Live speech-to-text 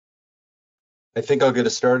I think I'll get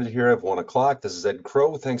us started here at 1 o'clock. This is Ed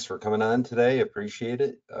Crowe. Thanks for coming on today. Appreciate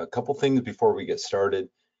it. A couple things before we get started.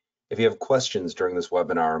 If you have questions during this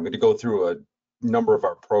webinar, I'm going to go through a number of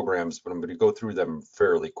our programs, but I'm going to go through them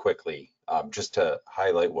fairly quickly just to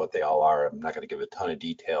highlight what they all are. I'm not going to give a ton of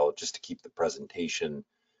detail just to keep the presentation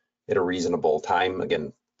at a reasonable time.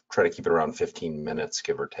 Again, try to keep it around 15 minutes,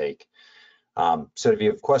 give or take. So if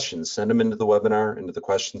you have questions, send them into the webinar, into the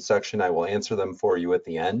questions section. I will answer them for you at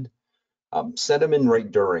the end. Send them in right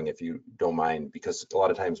during if you don't mind, because a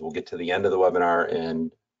lot of times we'll get to the end of the webinar and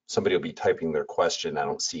somebody will be typing their question. I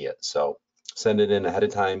don't see it. So send it in ahead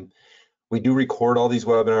of time. We do record all these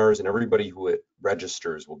webinars, and everybody who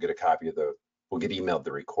registers will get a copy of will get emailed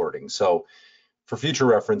the recording. So for future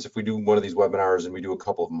reference, if we do one of these webinars, and we do a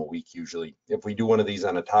couple of them a week usually, if we do one of these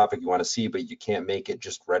on a topic you want to see but you can't make it,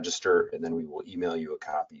 just register and then we will email you a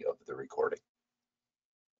copy of the recording.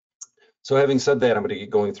 So having said that, I'm going to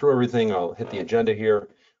get going through everything. I'll hit the agenda here.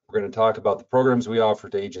 We're going to talk about the programs we offer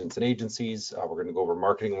to agents and agencies. We're going to go over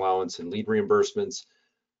marketing allowance and lead reimbursements.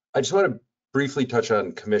 I just want to briefly touch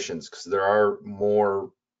on commissions because there are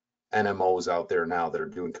more NMOs out there now that are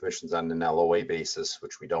doing commissions on an LOA basis,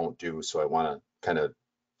 which we don't do. So I want to kind of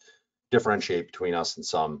differentiate between us and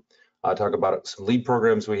some. Talk about some lead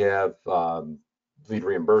programs we have, lead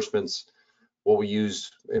reimbursements, what we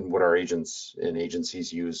use and what our agents and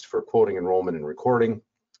agencies use for quoting, enrollment, and recording.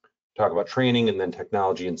 Talk about training, and then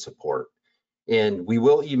technology and support. And we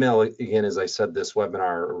will email, again, as I said, this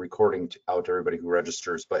webinar recording out to everybody who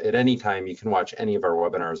registers, but at any time you can watch any of our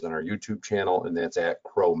webinars on our YouTube channel, and that's at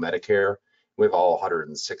Crowe Medicare. We have all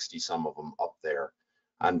 160 some of them up there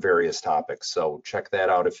on various topics. So check that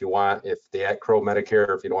out if you want. If the at Crowe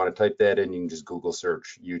Medicare, if you don't want to type that in, you can just Google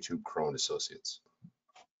search YouTube Crowe Associates.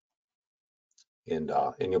 And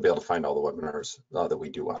you'll be able to find all the webinars that we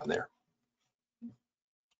do on there.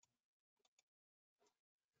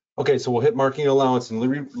 Okay, so we'll hit marketing allowance and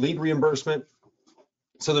lead reimbursement.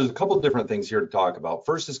 So there's a couple of different things here to talk about.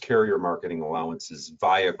 First is carrier marketing allowances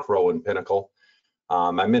via Crowe and Pinnacle.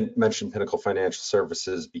 I mentioned Pinnacle Financial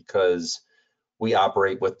Services because we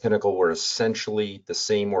operate with Pinnacle. We're essentially the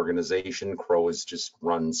same organization. Crowe is just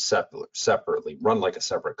run separately, run like a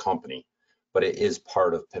separate company, but it is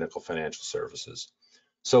part of Pinnacle Financial Services.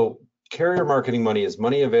 So carrier marketing money is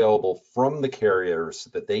money available from the carriers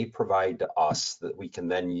that they provide to us that we can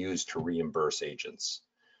then use to reimburse agents.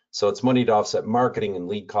 So it's money to offset marketing and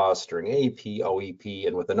lead costs during AEP, OEP,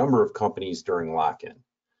 and with a number of companies during lock-in.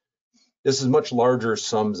 This is much larger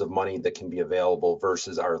sums of money that can be available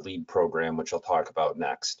versus our lead program, which I'll talk about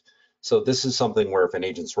next. So this is something where if an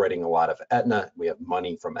agent's writing a lot of Aetna, we have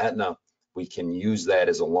money from Aetna, we can use that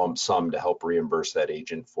as a lump sum to help reimburse that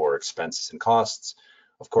agent for expenses and costs.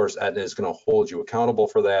 Of course, Aetna is going to hold you accountable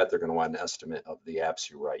for that. They're going to want an estimate of the apps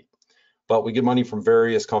you write. But we get money from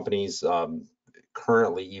various companies.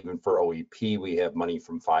 Currently, even for OEP, we have money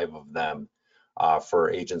from 5 of them for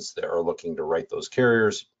agents that are looking to write those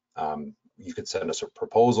carriers. You could send us a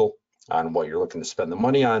proposal on what you're looking to spend the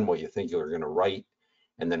money on, what you think you're going to write,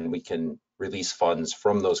 and then we can release funds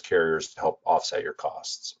from those carriers to help offset your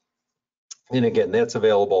costs. And again, that's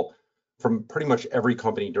available from pretty much every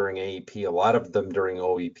company during AEP, a lot of them during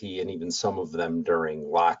OEP, and even some of them during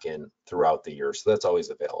lock-in throughout the year. So that's always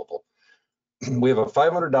available. We have a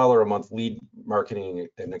 $500 a month lead marketing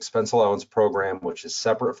and expense allowance program, which is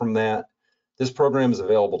separate from that. This program is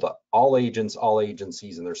available to all agents, all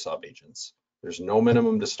agencies, and their sub-agents. There's no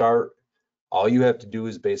minimum to start. All you have to do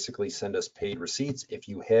is basically send us paid receipts. If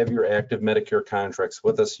you have your active Medicare contracts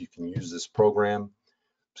with us, you can use this program.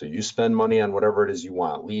 So you spend money on whatever it is you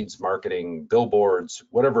want, leads, marketing, billboards,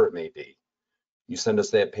 whatever it may be. You send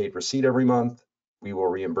us that paid receipt every month. We will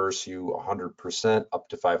reimburse you 100% up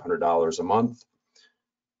to $500 a month.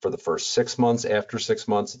 For the first 6 months, after 6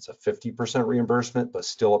 months, it's a 50% reimbursement, but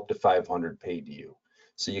still up to $500 paid to you.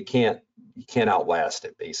 So you can't outlast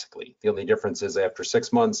it, basically. The only difference is after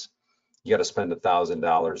 6 months, you got to spend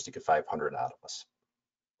 $1,000 to get $500 out of us.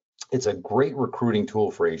 It's a great recruiting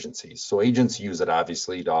tool for agencies. So agents use it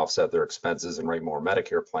obviously to offset their expenses and write more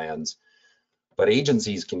Medicare plans, but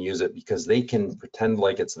agencies can use it because they can pretend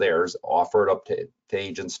like it's theirs, offer it up to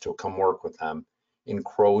agents to come work with them, and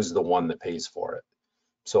Crowe's the one that pays for it.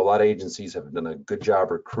 So a lot of agencies have done a good job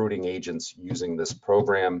recruiting agents using this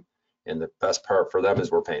program, and the best part for them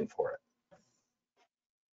is we're paying for it.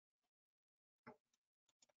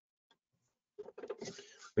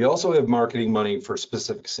 We also have marketing money for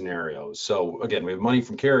specific scenarios. So again, we have money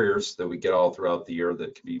from carriers that we get all throughout the year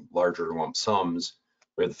that can be larger lump sums.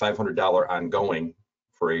 We have the $500 ongoing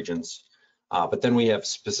for agents, but then we have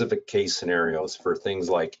specific case scenarios for things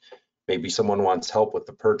like maybe someone wants help with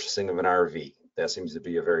the purchasing of an RV. That seems to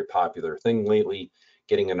be a very popular thing lately,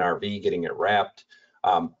 getting an RV, getting it wrapped.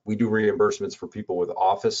 We do reimbursements for people with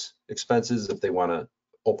office expenses if they want to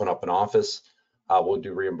open up an office. We'll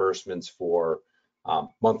do reimbursements for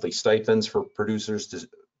monthly stipends for producers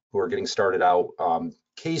who are getting started out.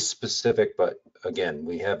 Case specific, but again,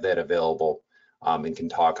 we have that available and can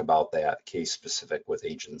talk about that case specific with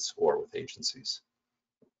agents or with agencies.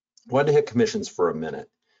 I wanted to hit commissions for a minute.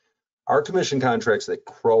 Our commission contracts that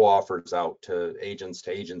Crowe offers out to agents,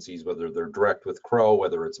 to agencies, whether they're direct with Crowe,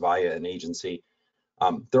 whether it's via an agency,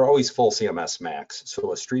 they're always full CMS max.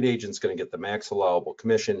 So a street agent's going to get the max allowable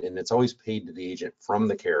commission, and it's always paid to the agent from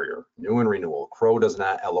the carrier, new and renewal. Crowe does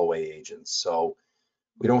not LOA agents. So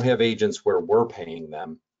we don't have agents where we're paying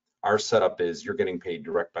them. Our setup is you're getting paid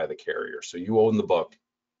direct by the carrier. So you own the book,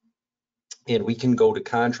 and we can go to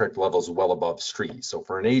contract levels well above street. So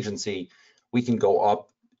for an agency, we can go up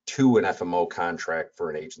to an FMO contract for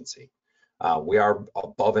an agency. We are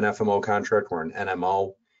above an FMO contract. We're an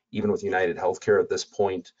NMO, even with United Healthcare at this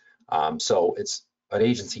point. So it's an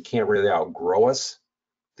agency can't really outgrow us.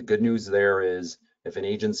 The good news there is if an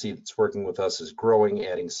agency that's working with us is growing,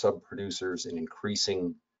 adding sub-producers and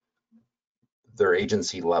increasing their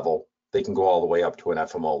agency level, they can go all the way up to an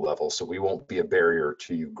FMO level. So we won't be a barrier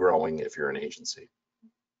to you growing if you're an agency.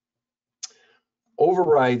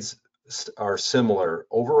 Overrides are similar.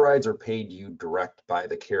 Overrides are paid you direct by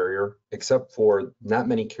the carrier, except for not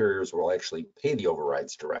many carriers will actually pay the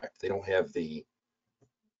overrides direct. They don't have the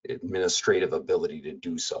administrative ability to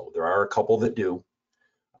do so. There are a couple that do,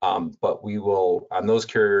 but we will, on those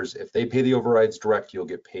carriers, if they pay the overrides direct, you'll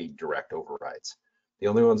get paid direct overrides. The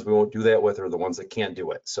only ones we won't do that with are the ones that can't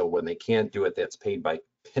do it. So when they can't do it, that's paid by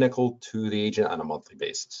Pinnacle to the agent on a monthly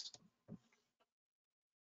basis.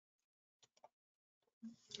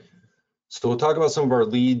 So we'll talk about some of our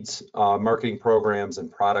leads, marketing programs and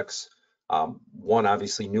products. One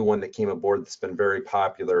obviously new one that came aboard that's been very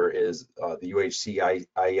popular is the UHC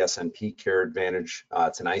IESNP Care Advantage.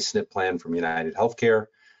 It's an IESNP plan from United Healthcare.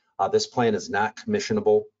 This plan is not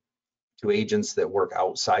commissionable to agents that work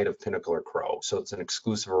outside of Pinnacle or Crowe. So it's an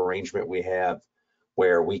exclusive arrangement we have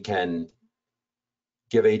where we can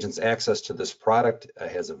give agents access to this product.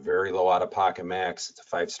 It has a very low out-of-pocket max. It's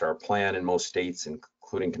a 5-star plan in most states,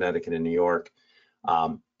 including Connecticut and New York.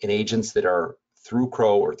 And agents that are through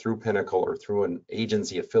Crowe or through Pinnacle or through an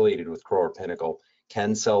agency affiliated with Crowe or Pinnacle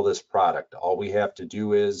can sell this product. All we have to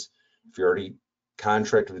do is, if you're already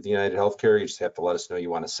contracted with United Healthcare, you just have to let us know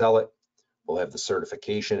you want to sell it. We'll have the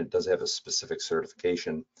certification. It does have a specific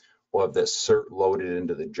certification. We'll have this cert loaded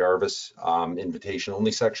into the Jarvis invitation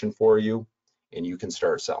only section for you, and you can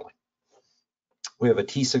start selling. We have a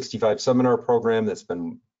T65 seminar program that's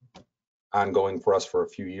been ongoing for us for a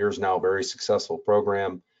few years now, very successful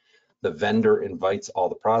program. The vendor invites all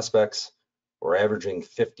the prospects. We're averaging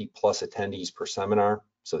 50 plus attendees per seminar.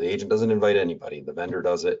 So the agent doesn't invite anybody, the vendor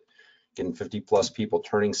does it. Getting 50 plus people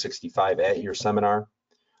turning 65 at your seminar.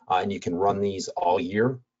 And you can run these all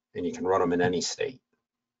year, and you can run them in any state.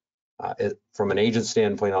 From an agent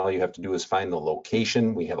standpoint, all you have to do is find the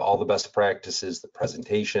location. We have all the best practices, the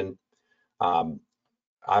presentation.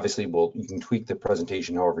 Obviously, you can tweak the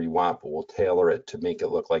presentation however you want, but we'll tailor it to make it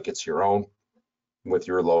look like it's your own with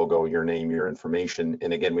your logo, your name, your information.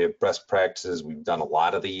 And again, we have best practices. We've done a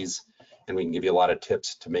lot of these, and we can give you a lot of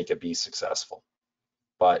tips to make it be successful.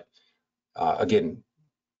 But again,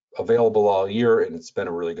 available all year, and it's been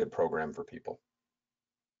a really good program for people.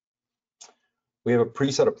 We have a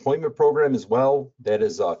preset appointment program as well. That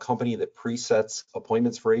is a company that presets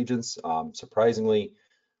appointments for agents. Surprisingly,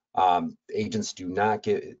 agents do not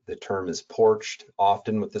get, the term is porched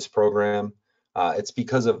often with this program. It's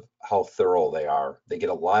because of how thorough they are. They get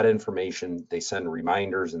a lot of information, they send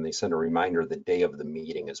reminders, and they send a reminder the day of the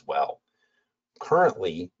meeting as well.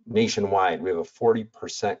 Currently, nationwide, we have a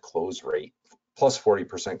 40% close rate, plus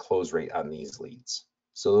 40% close rate on these leads.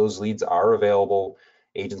 So those leads are available.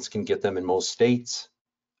 Agents can get them in most states.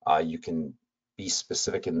 You can be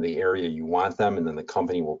specific in the area you want them, and then the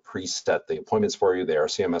company will preset the appointments for you. They are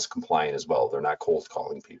CMS compliant as well. They're not cold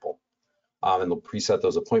calling people. And they'll preset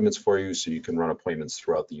those appointments for you so you can run appointments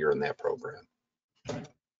throughout the year in that program.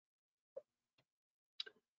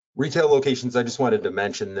 Retail locations, I just wanted to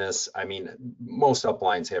mention this. I mean, most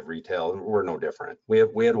uplines have retail, and we're no different. We had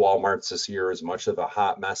Walmarts this year, as much of a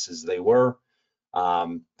hot mess as they were.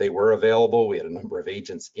 They were available. We had a number of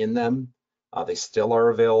agents in them. They still are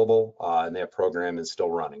available, and that program is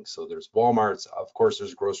still running. So there's Walmarts, of course,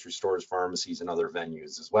 there's grocery stores, pharmacies, and other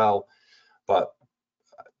venues as well. But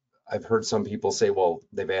I've heard some people say, well,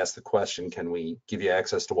 they've asked the question, can we give you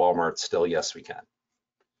access to Walmart still? Yes, we can.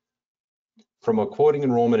 From a quoting,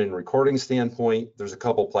 enrollment, and recording standpoint, there's a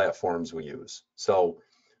couple platforms we use. So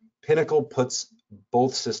Pinnacle puts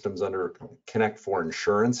both systems under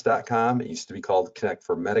connectforinsurance.com. It used to be called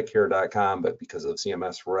connectformedicare.com, but because of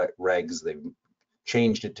CMS regs, they've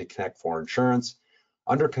changed it to Connect for Insurance.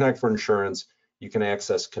 Under Connect for Insurance, you can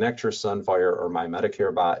access Connect Your Sunfire or My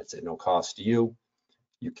Medicare Bot. It's at no cost to you.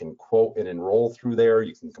 You can quote and enroll through there.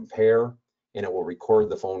 You can compare, and it will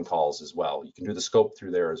record the phone calls as well. You can do the scope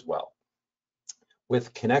through there as well.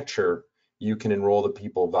 With Connecture, you can enroll the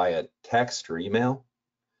people via text or email.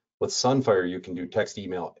 With Sunfire, you can do text,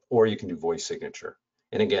 email, or you can do voice signature.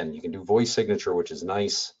 And again, you can do voice signature, which is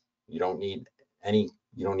nice. You don't need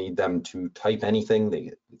them to type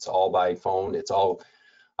anything. It's all by phone. It's all,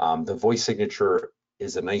 the voice signature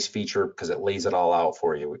is a nice feature because it lays it all out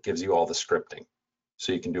for you. It gives you all the scripting.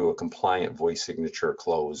 So you can do a compliant voice signature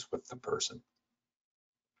close with the person.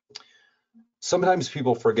 Sometimes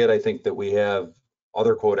people forget, I think, that we have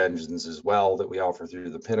other quote engines as well that we offer through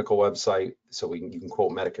the Pinnacle website. So you can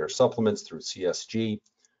quote Medicare supplements through CSG,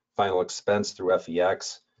 final expense through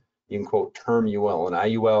FEX. You can quote term UL and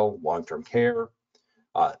IUL, long-term care.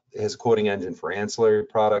 It has a quoting engine for ancillary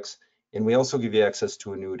products. And we also give you access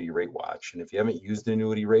to Annuity Rate Watch. And if you haven't used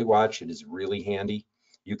Annuity Rate Watch, it is really handy.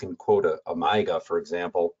 You can quote a MIGA, for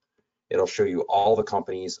example. It'll show you all the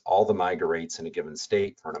companies, all the MIGA rates in a given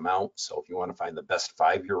state for an amount. So if you want to find the best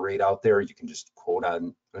 5-year rate out there, you can just quote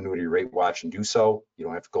on Annuity Rate Watch and do so. You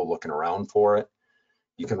don't have to go looking around for it.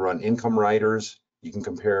 You can run income riders. You can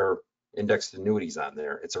compare indexed annuities on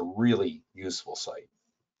there. It's a really useful site.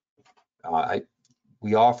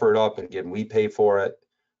 We offer it up, and again, we pay for it.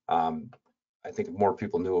 I think if more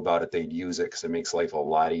people knew about it, they'd use it because it makes life a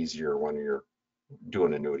lot easier when you're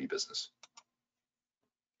doing annuity business.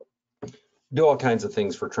 Do all kinds of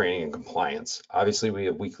things for training and compliance. Obviously, we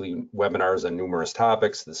have weekly webinars on numerous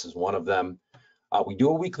topics. This is one of them. We do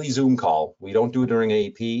a weekly Zoom call. We don't do it during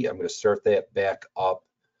AEP. I'm going to start that back up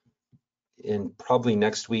in probably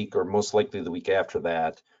next week or most likely the week after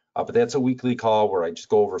that. But that's a weekly call where I just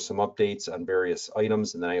go over some updates on various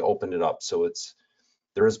items and then I open it up. So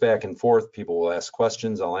there is back and forth. People will ask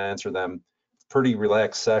questions. I'll answer them. Pretty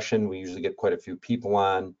relaxed session. We usually get quite a few people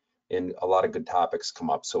on, and a lot of good topics come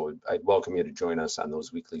up. So I'd welcome you to join us on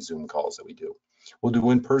those weekly Zoom calls that we do. We'll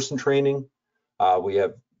do in-person training. We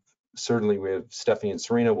have Stephanie and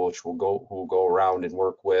Serena, which will go around and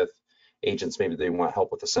work with agents. Maybe they want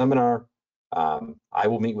help with a seminar. I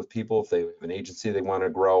will meet with people if they have an agency they want to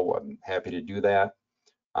grow. I'm happy to do that.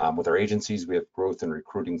 With our agencies, we have growth and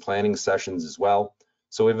recruiting planning sessions as well.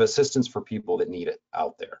 So we have assistance for people that need it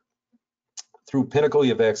out there. Through Pinnacle,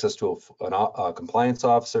 you have access to a compliance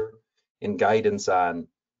officer and guidance on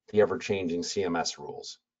the ever-changing CMS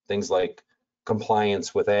rules. Things like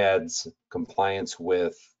compliance with ads, compliance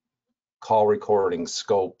with call recording,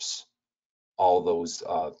 scopes, all those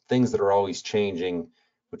things that are always changing,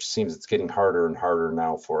 which seems it's getting harder and harder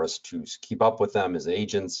now for us to keep up with them as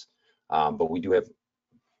agents. But we do have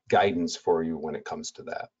guidance for you when it comes to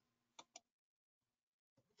that.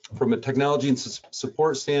 From a technology and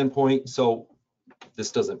support standpoint, so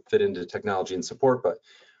this doesn't fit into technology and support, but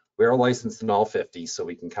we are licensed in all 50, so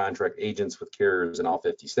we can contract agents with carriers in all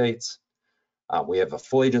 50 states. We have a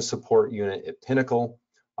full agent support unit at Pinnacle.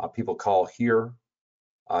 People call here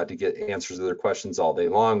to get answers to their questions all day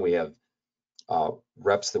long. We have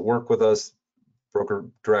reps that work with us, broker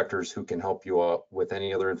directors who can help you out with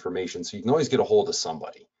any other information. So you can always get a hold of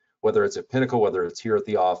somebody, whether it's at Pinnacle, whether it's here at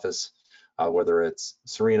the office, whether it's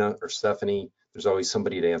Serena or Stephanie, there's always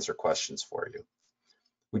somebody to answer questions for you.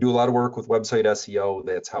 We do a lot of work with website SEO.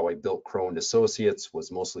 That's how I built Crowe Associates,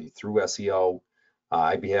 was mostly through SEO.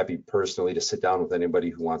 I'd be happy personally to sit down with anybody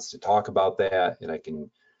who wants to talk about that, and I can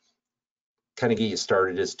kind of get you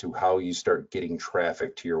started as to how you start getting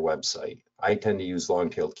traffic to your website. I tend to use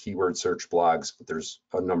long-tailed keyword search blogs, but there's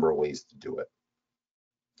a number of ways to do it.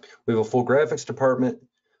 We have a full graphics department.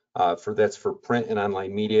 That's for print and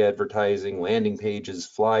online media advertising, landing pages,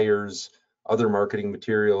 flyers, other marketing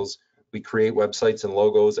materials. We create websites and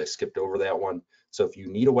logos. I skipped over that one. So if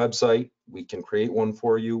you need a website, we can create one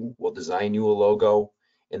for you. We'll design you a logo,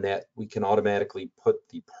 and that we can automatically put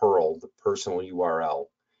the PURL, the personal URL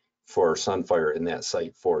for Sunfire, in that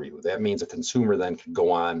site for you. That means a consumer then can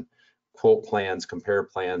go on, quote plans, compare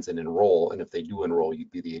plans, and enroll. And if they do enroll,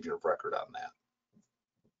 you'd be the agent of record on that.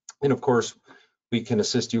 And of course, we can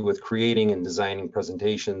assist you with creating and designing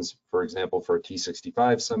presentations. For example, for a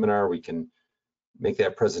T65 seminar, we can make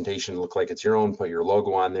that presentation look like it's your own, put your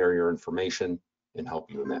logo on there, your information, and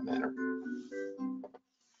help you in that manner.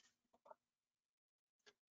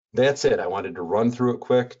 That's it. I wanted to run through it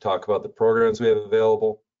quick, talk about the programs we have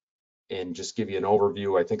available, and just give you an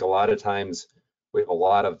overview. I think a lot of times we have a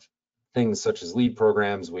lot of things such as lead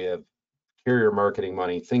programs, we have carrier marketing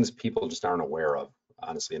money, things people just aren't aware of,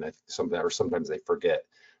 honestly, and I think sometimes they forget.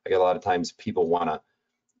 I get a lot of times people want to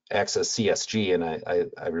access CSG, and I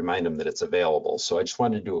remind them that it's available. So I just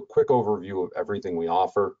wanted to do a quick overview of everything we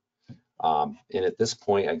offer. And at this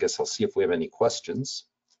point, I guess I'll see if we have any questions.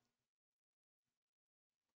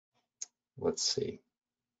 Let's see.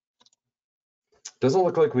 Doesn't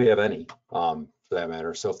look like we have any, for that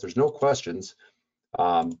matter. So if there's no questions,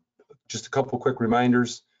 just a couple quick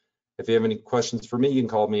reminders. If you have any questions for me, you can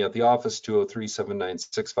call me at the office,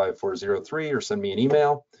 203-796-5403, or send me an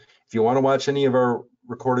email. If you want to watch any of our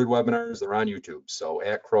recorded webinars, they're on YouTube. So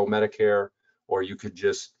at Crowe Medicare, or you could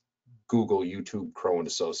just Google YouTube Crowe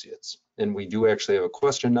Associates. And we do actually have a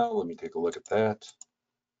question now. Let me take a look at that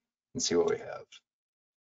and see what we have.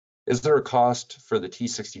 Is there a cost for the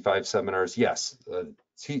T65 seminars? Yes,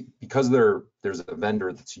 because there's a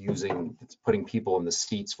vendor that's putting people in the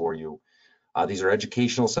seats for you. These are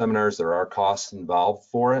educational seminars. There are costs involved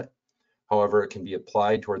for it. However, it can be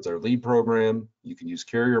applied towards our lead program. You can use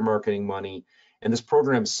carrier marketing money. And this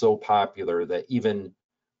program is so popular that even,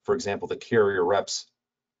 for example, the carrier reps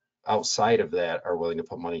outside of that are willing to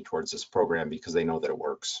put money towards this program because they know that it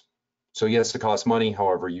works. So yes, it costs money.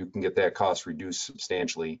 However, you can get that cost reduced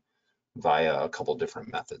substantially via a couple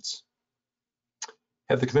different methods.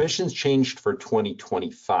 Have the commissions changed for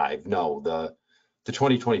 2025? No, the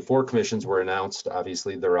 2024 commissions were announced.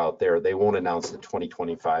 Obviously, they're out there. They won't announce the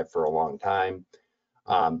 2025 for a long time.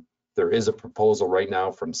 There is a proposal right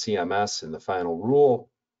now from CMS in the final rule,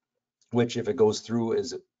 which if it goes through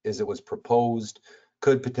as it was proposed,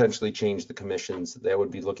 could potentially change the commissions. That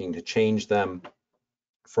would be looking to change them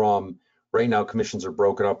from, right now commissions are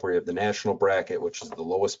broken up where you have the national bracket, which is the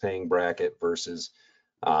lowest paying bracket, versus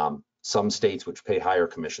some states which pay higher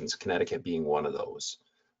commissions, Connecticut being one of those,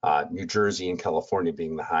 New Jersey and California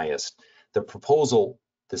being the highest. The proposal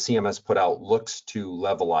the CMS put out looks to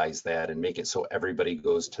levelize that and make it so everybody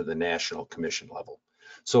goes to the national commission level.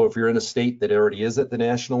 So if you're in a state that already is at the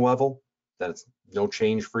national level, that's no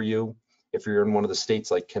change for you. If you're in one of the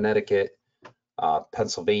states like Connecticut,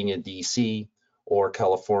 Pennsylvania, DC, or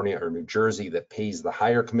California or New Jersey that pays the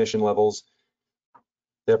higher commission levels,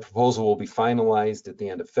 that proposal will be finalized at the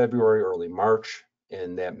end of February, early March,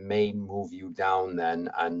 and that may move you down then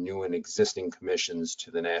on new and existing commissions to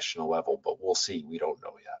the national level, but we'll see. We don't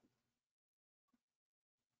know yet.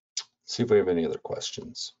 Let's see if we have any other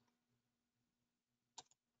questions.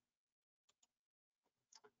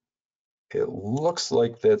 It looks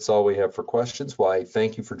like that's all we have for questions. Well, I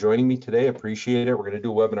thank you for joining me today. Appreciate it. We're going to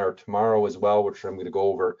do a webinar tomorrow as well, which I'm going to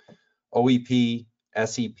go over OEP,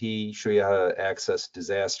 SEP, show you how to access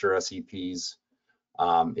disaster SEPs,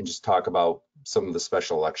 and just talk about some of the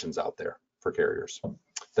special elections out there for carriers.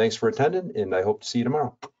 Thanks for attending, and I hope to see you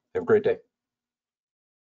tomorrow. Have a great day.